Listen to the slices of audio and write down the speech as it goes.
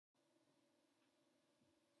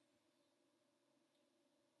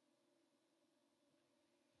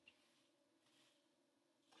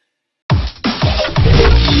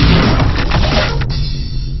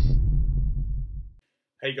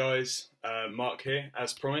Hey guys, Mark here.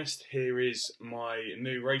 As promised, here is my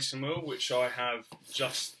new racing wheel, which I have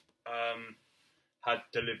just had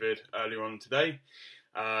delivered earlier on today.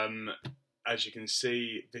 As you can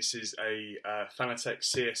see, this is a Fanatec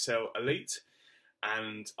CSL Elite,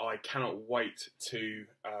 and I cannot wait to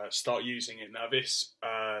start using it. Now this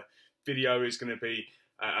video is going to be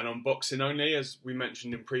an unboxing only, as we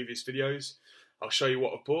mentioned in previous videos. I'll show you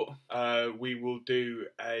what I've bought. We will do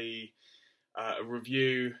a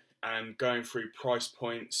review and going through price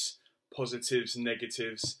points, positives,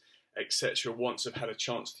 negatives, etc. once I've had a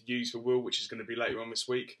chance to use the wheel, which is going to be later on this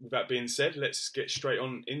week. With that being said, let's get straight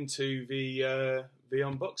on into the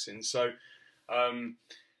unboxing. So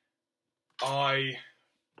I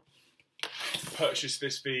purchased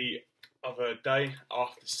this the other day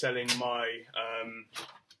after selling my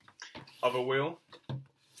other wheel,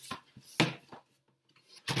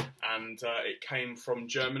 and it came from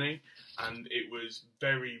Germany, and it was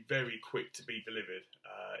very, very quick to be delivered.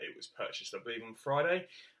 It was purchased, I believe, on Friday,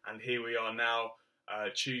 and here we are now,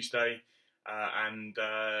 Tuesday, and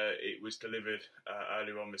it was delivered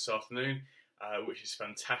earlier on this afternoon, which is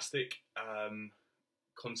fantastic,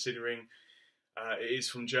 considering it is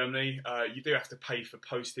from Germany. You do have to pay for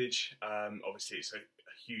postage. Obviously, it's a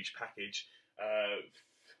huge package,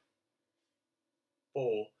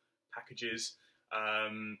 4 packages.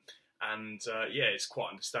 Yeah, it's quite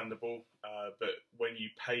understandable, but when you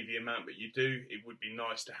pay the amount that you do, it would be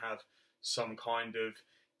nice to have some kind of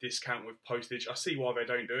discount with postage. I see why they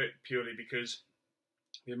don't do it, purely because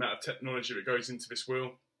the amount of technology that goes into this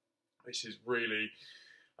wheel. This is really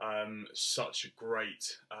such a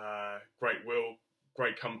great wheel,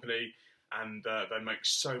 great company, and they make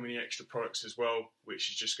so many extra products as well, which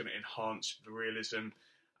is just going to enhance the realism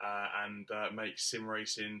and make sim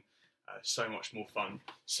racing so much more fun.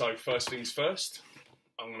 So first things first,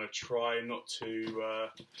 I'm going to try not to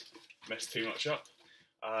mess too much up.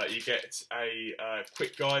 You get a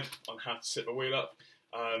quick guide on how to set the wheel up.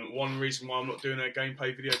 One reason why I'm not doing a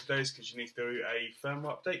gameplay video today is because you need to do a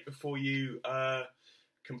firmware update before you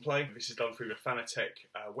can play. This is done through the Fanatec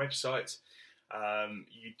website.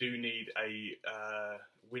 You do need a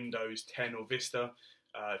Windows 10 or Vista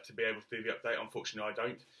to be able to do the update. Unfortunately, I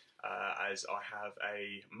don't, as I have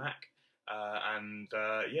a Mac.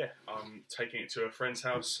 Yeah, I'm taking it to a friend's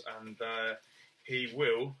house, and he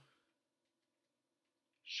will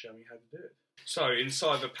show me how to do it. So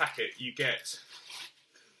inside the packet you get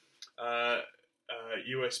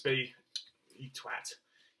USB, you twat.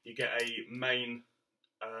 You get a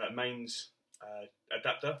mains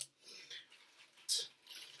adapter,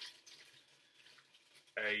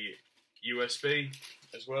 a USB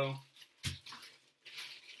as well,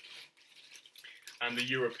 and the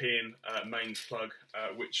European mains plug,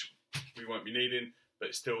 which we won't be needing, but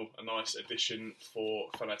it's still a nice addition for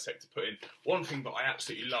Fanatec to put in. One thing that I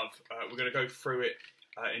absolutely love, we're going to go through it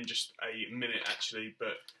in just a minute actually,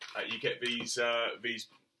 but you get these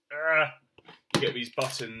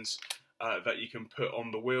buttons that you can put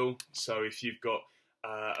on the wheel. So if you've got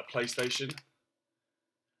a PlayStation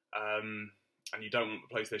and you don't want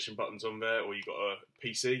the PlayStation buttons on there, or you've got a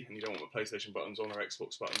PC and you don't want the PlayStation buttons on, or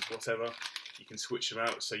Xbox buttons, whatever, you can switch them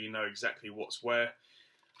out so you know exactly what's where.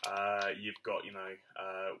 You've got, you know,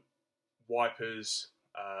 wipers,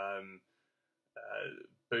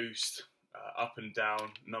 boost, up and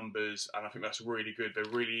down numbers, and I think that's really good. They're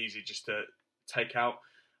really easy just to take out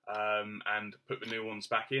and put the new ones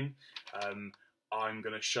back in. I'm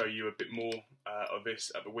going to show you a bit more of this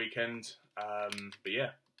at the weekend, but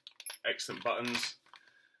yeah, excellent buttons.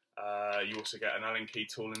 You also get an Allen key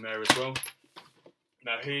tool in there as well.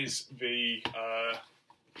 Now here's the,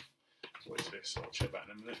 what is this? I'll check that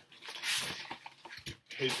in a minute.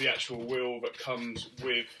 Here's the actual wheel that comes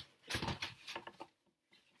with,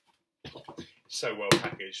 so well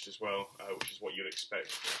packaged as well, which is what you'd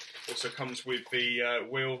expect. Also comes with the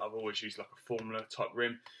wheel. I've always used like a Formula type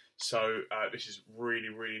rim, so this is really,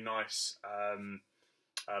 really nice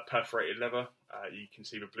perforated leather. You can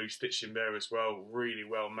see the blue stitch in there as well. Really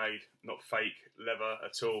well made, not fake leather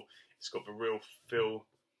at all. It's got the real feel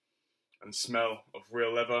and smell of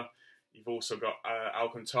real leather. You've also got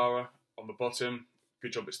Alcantara on the bottom.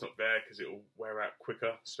 Good job it's not there, because it will wear out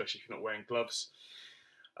quicker, especially if you're not wearing gloves.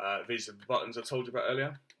 These are the buttons I told you about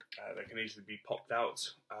earlier. They can easily be popped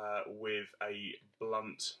out with a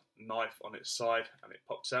blunt knife on its side, and it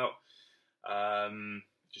pops out.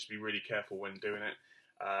 Just be really careful when doing it.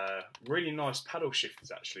 Really nice paddle shifters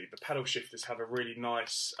actually. The paddle shifters have a really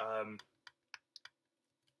nice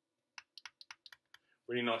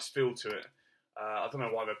feel to it. I don't know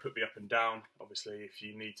why they put the up and down. Obviously, if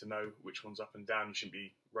you need to know which one's up and down, you shouldn't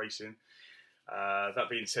be racing. That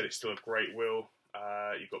being said, it's still a great wheel.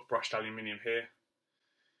 You've got brushed aluminium here.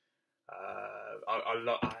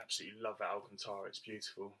 I absolutely love that Alcantara. It's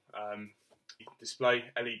beautiful. Display,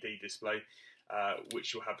 LED display,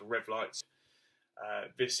 which will have the rev lights.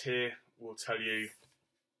 This here will tell you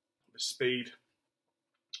the speed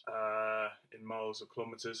in miles or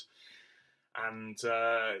kilometers, and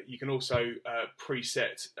you can also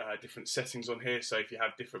preset different settings on here. So if you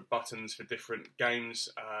have different buttons for different games,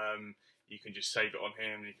 you can just save it on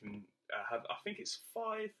here, and you can have, I think it's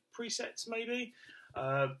 5 presets maybe.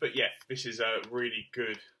 But yeah, this is a really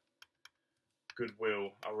good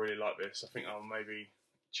wheel. I really like this. I think I'll maybe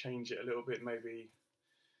change it a little bit, maybe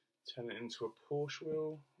turn it into a Porsche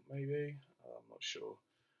wheel, maybe. I'm not sure.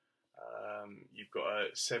 You've got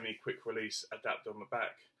a semi-quick release adapter on the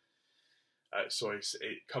back. Sorry,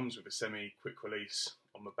 it comes with a semi-quick release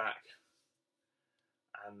on the back,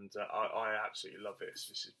 and I absolutely love this.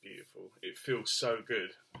 This is beautiful. It feels so good.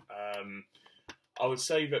 I would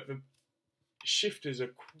say that the shifters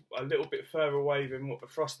are a little bit further away than what the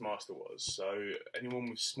Thrustmaster was, so anyone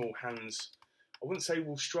with small hands, I wouldn't say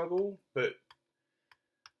will struggle, but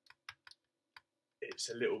it's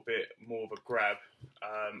a little bit more of a grab.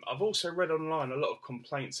 I've also read online a lot of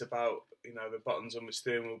complaints about, you know, the buttons on the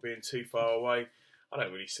steering wheel being too far away. I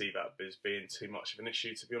don't really see that as being too much of an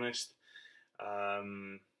issue, to be honest. All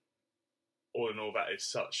in all, that is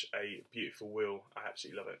such a beautiful wheel. I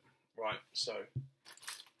absolutely love it. Right, so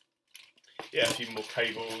yeah, a few more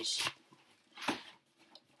cables.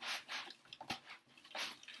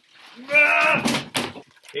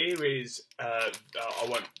 Here is, I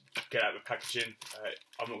won't get out the packaging,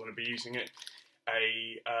 I'm not going to be using it,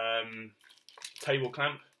 a table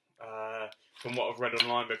clamp. From what I've read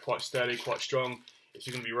online, they're quite sturdy, quite strong. If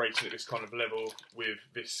you're going to be racing at this kind of level with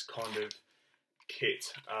this kind of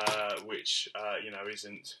kit, which you know,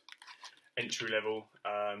 isn't entry level,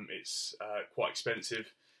 it's quite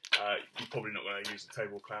expensive, you're probably not going to use the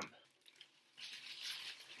table clamp.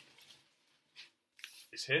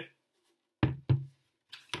 It's here.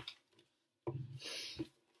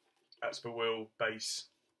 That's the wheel base.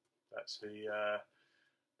 That's the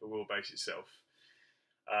wheel base itself.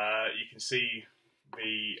 You can see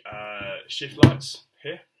the shift lights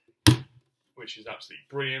here, which is absolutely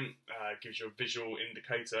brilliant. Gives you a visual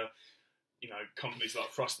indicator. You know, companies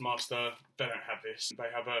like Thrustmaster, they don't have this. They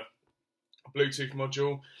have a Bluetooth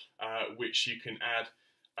module which you can add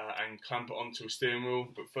and clamp it onto a steering wheel.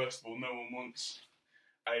 But first of all, no one wants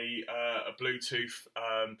a Bluetooth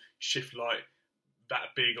shift light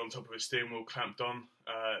that big on top of a steering wheel clamped on.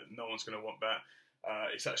 No one's going to want that.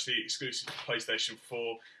 It's actually exclusive to PlayStation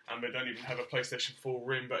 4, and they don't even have a PlayStation 4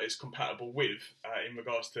 rim that it's compatible with in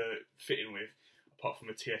regards to fitting with, apart from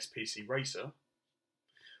a TSPC Racer,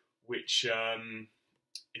 which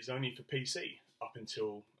is only for PC up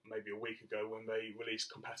until maybe a week ago when they released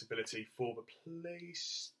compatibility for the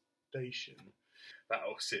PlayStation.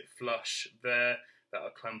 That'll sit flush there.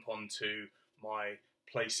 That'll clamp onto my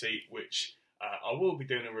play seat, which I will be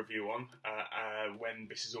doing a review on when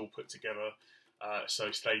this is all put together,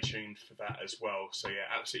 so stay tuned for that as well. So yeah,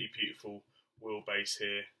 absolutely beautiful wheelbase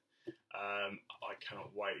here. I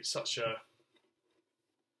cannot wait. It's such a,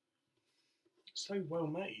 so well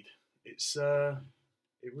made. It's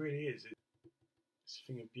it really is. It's a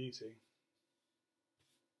thing of beauty.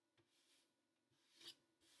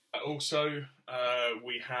 Also,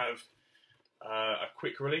 we have a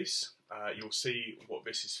quick release. You'll see what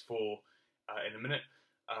this is for in a minute.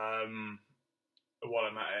 While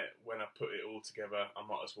I'm at it, when I put it all together, I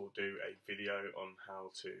might as well do a video on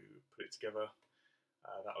how to put it together.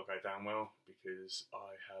 That'll go down well because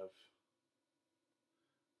I have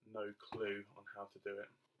no clue on how to do it.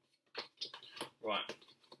 Right,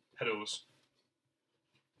 pedals.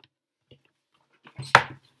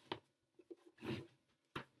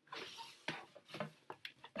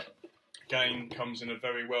 Again, comes in a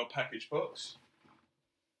very well packaged box.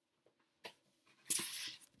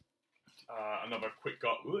 Another quick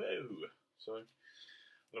guide. Sorry.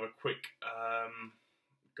 Another quick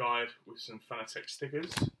guide with some Fanatec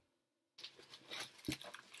stickers.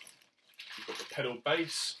 You've got the pedal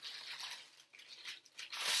base.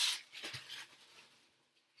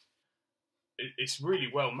 It's really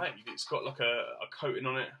well made. It's got like a coating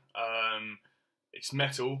on it. It's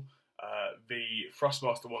metal. The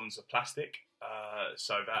Thrustmaster ones are plastic,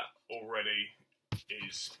 so that already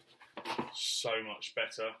is so much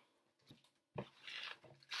better.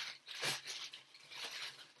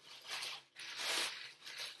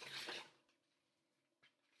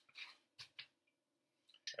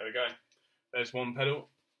 There we go. There's one pedal.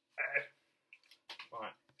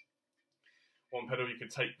 Right. one pedal. You can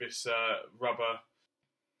take this rubber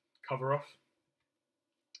cover off,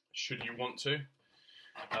 should you want to.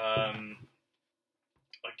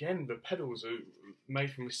 Again, the pedals are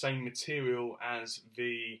made from the same material as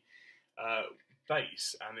the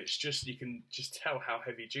base, and it's just, you can just tell how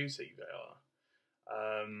heavy duty they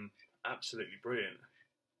are. Absolutely brilliant.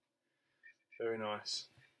 Very nice.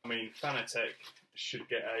 I mean, Fanatec should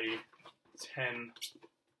get a 10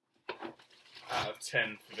 out of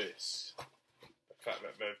 10 for this. The fact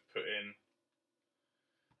that they've put in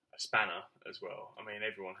a spanner as well. I mean,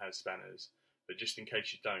 everyone has spanners, but just in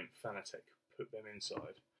case you don't, Fanatec put them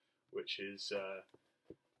inside, which is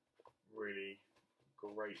really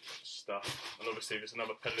great stuff. And obviously there's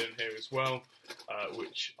another pedal in here as well,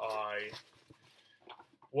 which I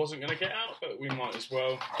wasn't going to get out, but we might as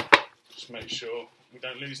well, just make sure we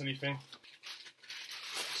don't lose anything.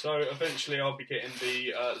 So eventually I'll be getting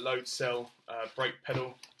the load cell brake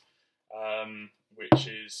pedal, which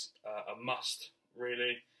is a must,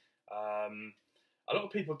 really. A lot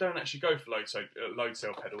of people don't actually go for load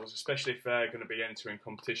cell pedals, especially if they're going to be entering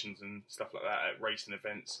competitions and stuff like that at racing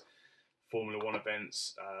events, Formula 1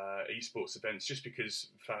 events, esports events, just because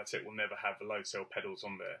Fanatec will never have the load cell pedals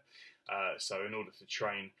on there. So in order to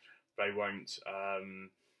train, they won't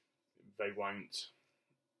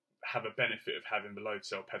have a benefit of having the load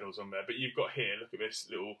cell pedals on there. But you've got here, look at this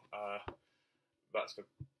little, that's the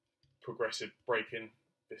progressive braking,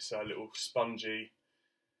 this little spongy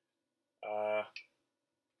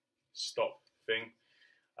stop thing.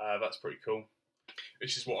 That's pretty cool.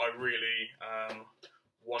 This is what I really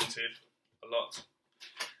wanted a lot,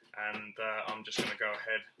 and I'm just going to go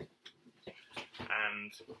ahead,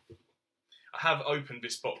 and I have opened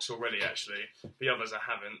this box already actually. The others I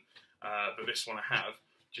haven't, but this one I have,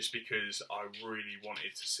 just because I really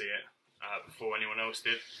wanted to see it before anyone else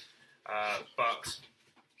did. But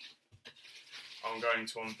I'm going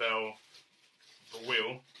to unveil the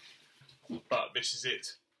wheel, but this is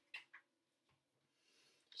it.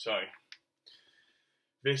 So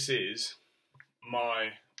this is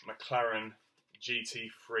my McLaren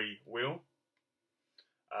GT3 wheel,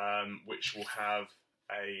 which will have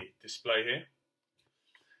a display here.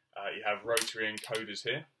 You have rotary encoders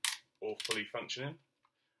here, all fully functioning.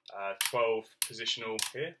 12 positional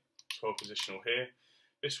here, 12 positional here.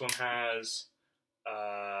 This one has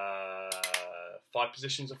 5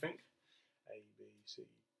 positions, I think. A, B, C,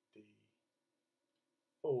 D.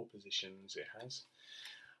 4 positions it has.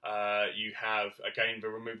 You have, again, the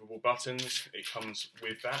removable buttons. It comes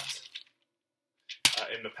with that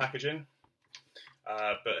in the packaging.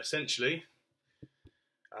 But essentially,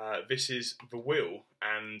 this is the wheel,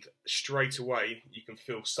 and straight away you can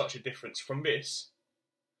feel such a difference from this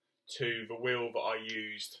to the wheel that I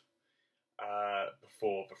used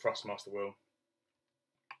before, the Thrustmaster wheel.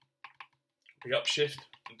 The upshift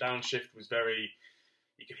and downshift was very,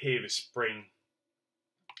 you could hear the spring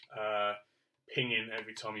pinging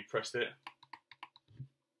every time you pressed it.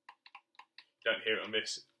 Don't hear it on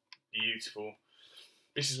this. Beautiful.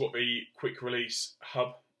 This is what the quick release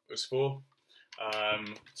hub was for,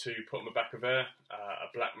 to put on the back of there, a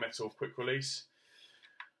black metal quick release.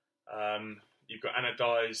 You've got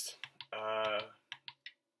anodized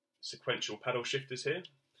sequential paddle shifters here.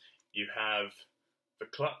 You have the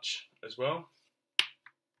clutch as well,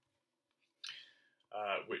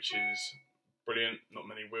 which is brilliant. Not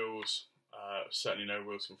many wheels, certainly no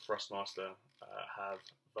wheels from Thrustmaster have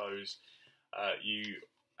those. You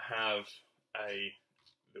have a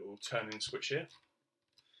little turning switch here.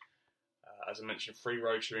 As I mentioned, three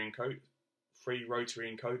rotary encoders.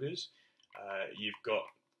 You've got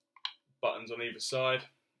buttons on either side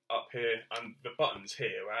up here, and the buttons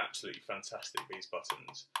here are absolutely fantastic. These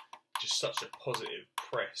buttons, just such a positive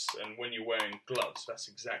press, and when you're wearing gloves, that's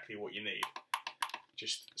exactly what you need.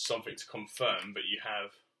 Just something to confirm that you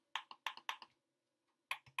have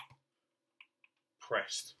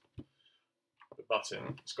pressed the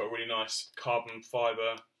button. It's got a really nice carbon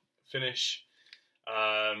fibre finish,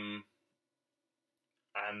 and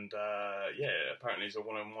yeah, apparently it's a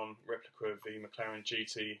one-on-one replica of the McLaren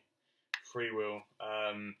GT freewheel.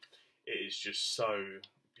 It is just so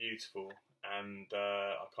beautiful, and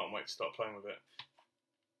I can't wait to start playing with it.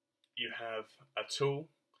 You have a tool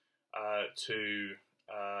to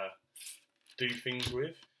do things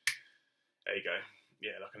with. There you go.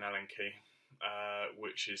 Yeah, like an Allen key,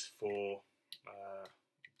 which is for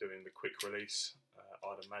doing the quick release,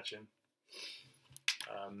 I'd imagine.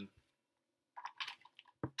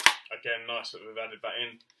 Again, nice that we've added that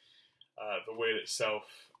in. The wheel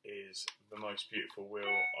itself is the most beautiful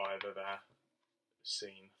wheel I've ever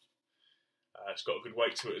seen. It's got a good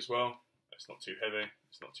weight to it as well. It's not too heavy,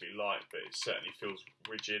 it's not too light, but it certainly feels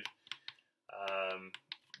rigid.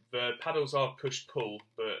 The paddles are push-pull,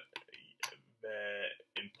 but they're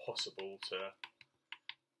impossible to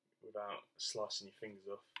without slicing your fingers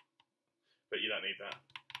off. But you don't need that.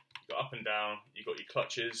 You've got up and down, you've got your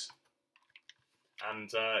clutches, and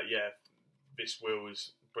yeah, this wheel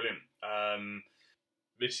is brilliant.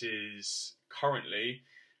 This is currently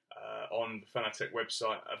on the Fanatec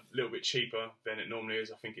website a little bit cheaper than it normally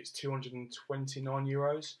is. I think it's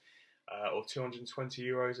 €229 or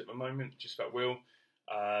 €220 at the moment, just that wheel.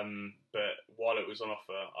 But while it was on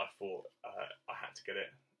offer, I thought I had to get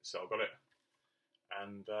it, so I got it.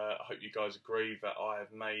 And I hope you guys agree that I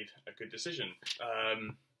have made a good decision.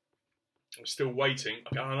 I'm still waiting.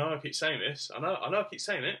 I know I keep saying this. I know I keep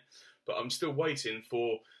saying it, but I'm still waiting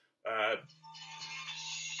for.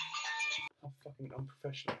 I'm fucking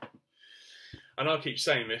unprofessional. I know I keep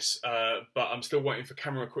saying this, but I'm still waiting for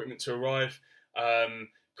camera equipment to arrive.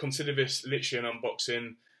 Consider this literally an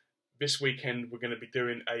unboxing. This weekend we're going to be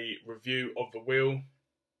doing a review of the wheel.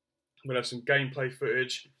 We'll have some gameplay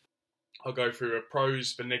footage. I'll go through the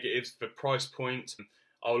pros, the negatives, the price point.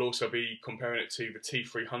 I'll also be comparing it to the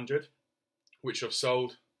T300, which I've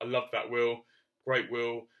sold. I love that wheel, great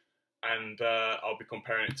wheel, and I'll be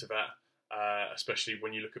comparing it to that, especially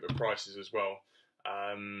when you look at the prices as well.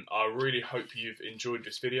 I really hope you've enjoyed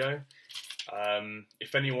this video.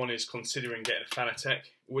 If anyone is considering getting a Fanatec,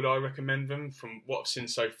 would I recommend them? From what I've seen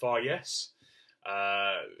so far, yes.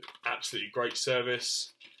 Absolutely great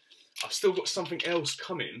service. I've still got something else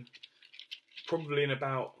coming, probably in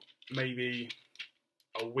about maybe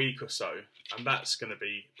a week or so, and that's going to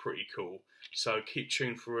be pretty cool. So keep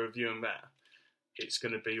tuned for a review on that. It's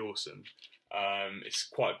going to be awesome. It's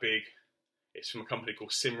quite big. It's from a company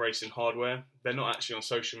called Sim Racing Hardware. They're not actually on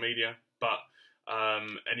social media, but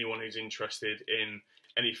anyone who's interested in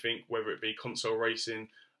anything, whether it be console racing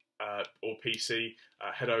or PC,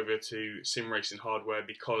 head over to Sim Racing Hardware,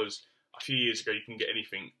 because a few years ago you can get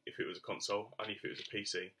anything if it was a console, only if it was a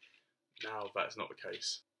PC. Now that's not the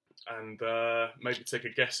case. And maybe take a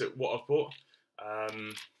guess at what I've bought.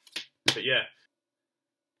 But yeah,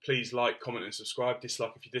 please like, comment and subscribe.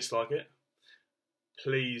 Dislike if you dislike it.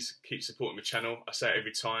 Please keep supporting the channel. I say it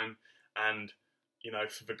every time, and you know,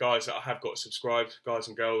 for the guys that I have got subscribed, guys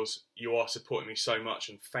and girls, you are supporting me so much,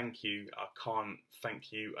 and thank you. I can't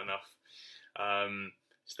thank you enough.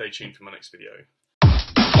 Stay tuned for my next video.